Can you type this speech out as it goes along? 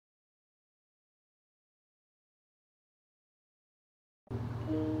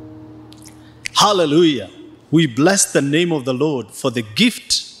Hallelujah. We bless the name of the Lord for the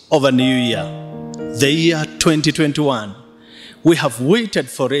gift of a new year, the year 2021. We have waited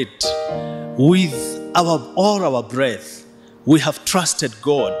for it with all our breath. We have trusted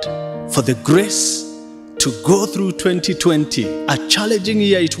God for the grace to go through 2020, a challenging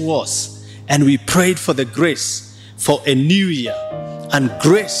year it was, and we prayed for the grace for a new year and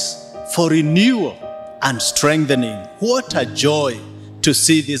grace for renewal and strengthening. What a joy to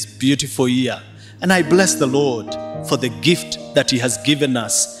see this beautiful year. And I bless the Lord for the gift that He has given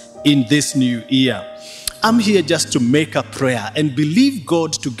us in this new year. I'm here just to make a prayer and believe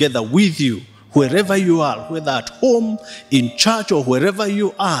God together with you, wherever you are, whether at home, in church, or wherever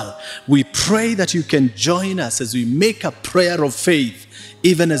you are. We pray that you can join us as we make a prayer of faith,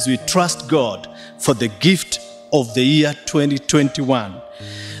 even as we trust God for the gift of the year 2021.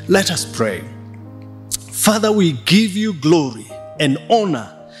 Let us pray. Father, we give you glory and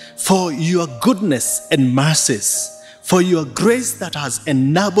honor for your goodness and mercies, for your grace that has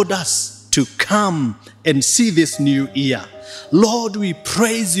enabled us to come and see this new year. Lord, we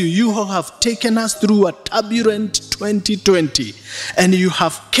praise you. You have taken us through a turbulent 2020, and you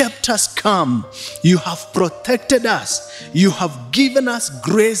have kept us calm. You have protected us. You have given us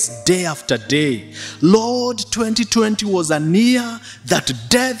grace day after day. Lord, 2020 was a year that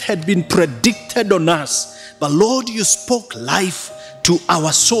death had been predicted on us. But Lord, you spoke life to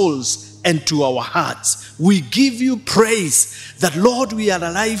our souls and to our hearts. We give you praise that, Lord, we are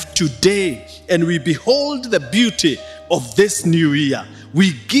alive today and we behold the beauty of this new year.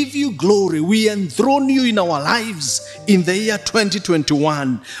 We give you glory. We enthrone you in our lives in the year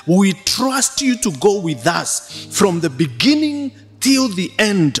 2021. We trust you to go with us from the beginning till the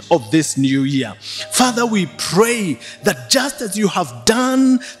end of this new year. Father, we pray that just as you have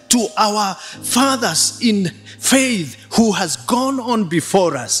done to our fathers in faith who has gone on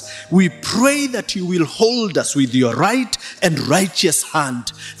before us, we pray that you will hold us with your right and righteous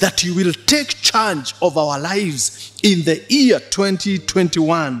hand, that you will take charge of our lives in the year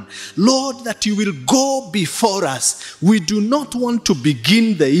 2021. Lord, that you will go before us. We do not want to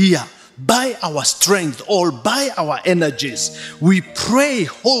begin the year by our strength or by our energies. We pray,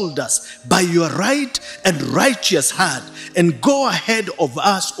 hold us by your right and righteous hand and go ahead of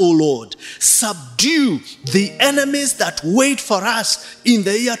us, O Lord. Subdue the enemies that wait for us in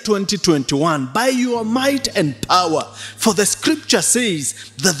the year 2021 by your might and power. For the scripture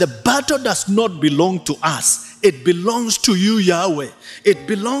says that the battle does not belong to us. It belongs to you, Yahweh. It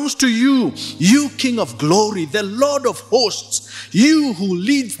belongs to you, you King of glory, the Lord of hosts, you who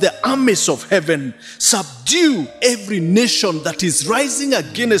leads the armies of heaven. Subdue every nation that is rising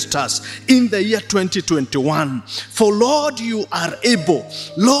against us in the year 2021. For Lord, you are able.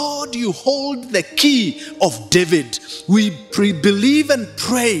 Lord, you hold the key of David. We believe and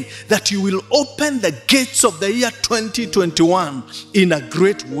pray that you will open the gates of the year 2021 in a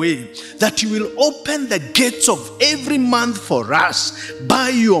great way. That you will open the gates of every month for us by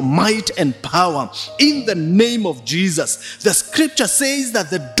your might and power in the name of Jesus. The scripture says that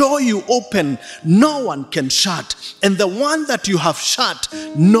the door you open, no one can shut, and the one that you have shut,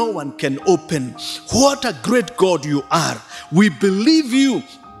 no one can open. What a great God you are. We believe you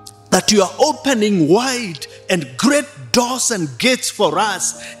that you are opening wide and great doors and gates for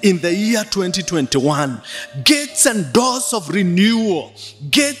us in the year 2021. Gates and doors of renewal.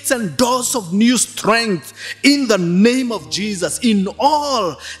 Gates and doors of new strength in the name of Jesus in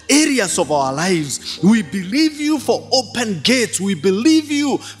all areas of our lives. We believe you for open gates. We believe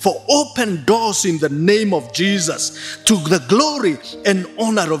you for open doors in the name of Jesus, to the glory and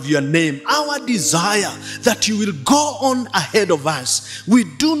honor of your name. Our desire that you will go on ahead of us. We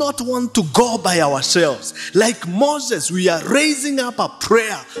do not want to go by ourselves. Like Moses, we are raising up a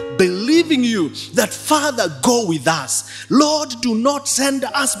prayer, believing you that, Father, go with us. Lord, do not send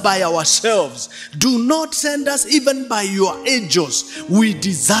us by ourselves. Do not send us even by your angels. We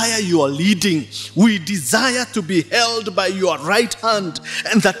desire your leading. We desire to be held by your right hand,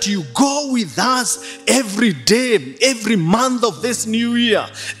 and that you go with us every day, every month of this new year.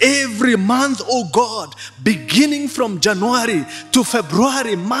 Every month, oh God, beginning from January to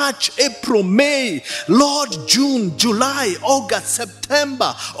February, March, April, May, Lord, June, July, August,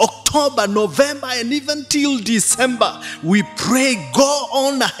 September, October, October, November, and even till December, we pray, go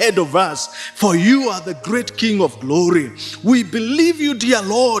on ahead of us, for you are the great King of glory. We believe you, dear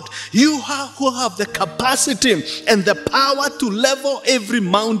Lord, you who have the capacity and the power to level every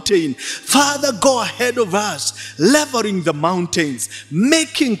mountain. Father, go ahead of us, leveling the mountains,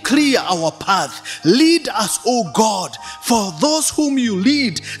 making clear our path. Lead us, O God, for those whom you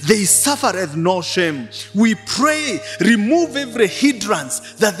lead, they suffereth no shame. We pray, remove every hindrance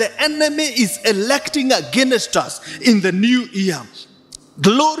that the enemy is electing against us in the new year.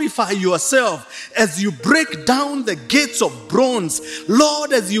 Glorify yourself as you break down the gates of bronze.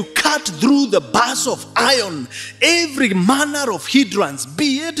 Lord, as you cut through the bars of iron, every manner of hindrance,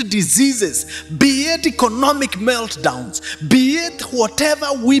 be it diseases, be it economic meltdowns, be it whatever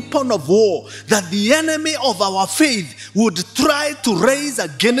weapon of war that the enemy of our faith would try to raise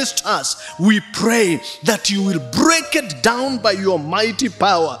against us, we pray that you will break it down by your mighty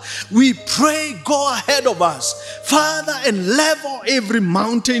power. We pray, go ahead of us, Father, and level every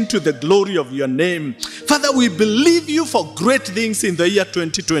mountain to the glory of your name. Father, we believe you for great things in the year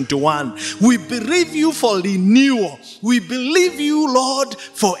 2021. We believe you for renewal. We believe you, Lord,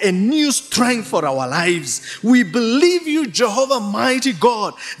 for a new strength for our lives. We believe you, Jehovah mighty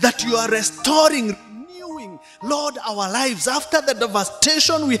God, that you are restoring, Lord, our lives after the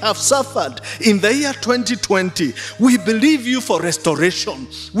devastation we have suffered in the year 2020. We believe you for restoration.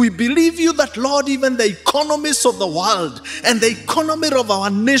 We believe you that, Lord, even the economies of the world and the economy of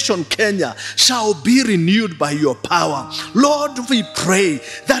our nation, Kenya, shall be renewed by your power. Lord, we pray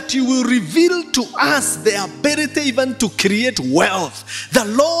that you will reveal to us the ability even to create wealth. The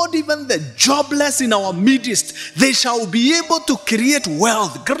Lord, even the jobless in our midst, they shall be able to create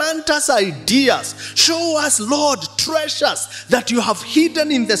wealth. Grant us ideas. Show us, Lord, treasures that you have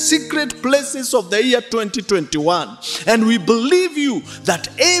hidden in the secret places of the year 2021. And we believe you that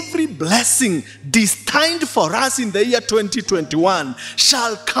every blessing destined for us in the year 2021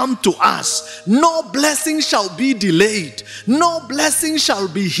 shall come to us. No blessing shall be delayed. No blessing shall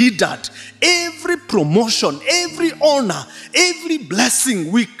be hindered. Every promotion, every honor, every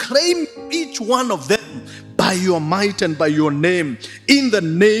blessing, we claim each one of them by your might and by your name, in the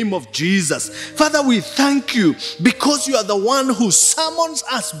name of Jesus. Father, we thank you because you are the one who summons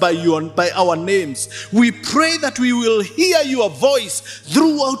us by our names. We pray that we will hear your voice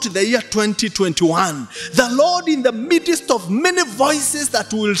throughout the year 2021. The Lord, in the midst of many voices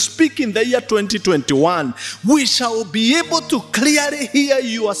that will speak in the year 2021, we shall be able to clearly hear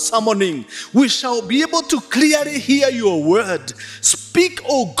your summoning. We shall be able to clearly hear your word. Speak,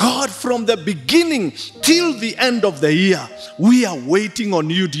 O God, from the beginning till the end of the year. We are waiting on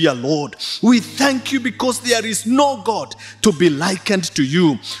you, dear Lord. We thank you because there is no God to be likened to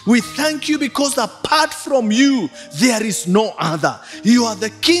you. We thank you because apart from you, there is no other. You are the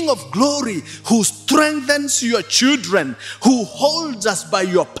King of glory who strengthens your children, who holds us by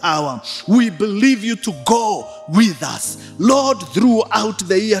your power. We believe you to go with us, Lord, throughout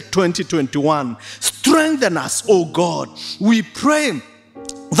the year 2021. Strengthen us, O God. We pray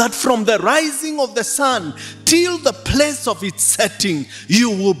that from the rising of the sun till the place of its setting, you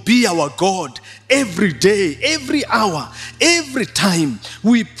will be our God. Every day, every hour, every time,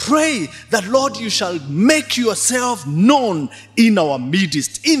 we pray that, Lord, you shall make yourself known in our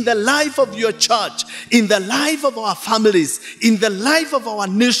midst, in the life of your church, in the life of our families, in the life of our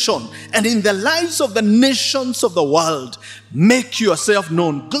nation, and in the lives of the nations of the world. Make yourself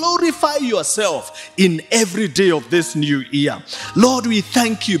known. Glorify yourself in every day of this new year. Lord, we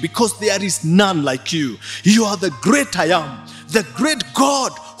thank you because there is none like you. You are the great I am, the great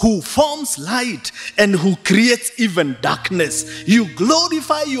God who forms light and who creates even darkness. You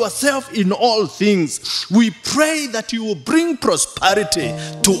glorify yourself in all things. We pray that you will bring prosperity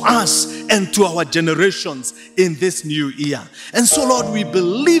to us and to our generations in this new year. And so, Lord, we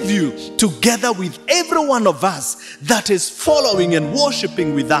believe you together with every one of us that is following and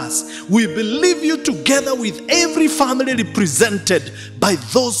worshiping with us. We believe you together with every family represented by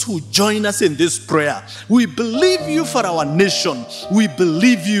those who join us in this prayer. We believe you for our nation. We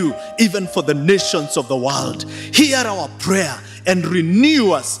believe you even for the nations of the world. Hear our prayer and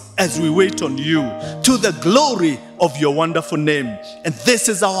renew us as we wait on you, to the glory of your wonderful name. And this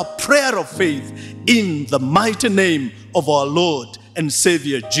is our prayer of faith in the mighty name of our Lord and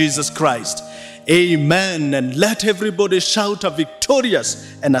Savior Jesus Christ. Amen. And let everybody shout a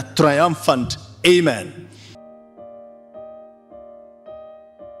victorious and a triumphant amen.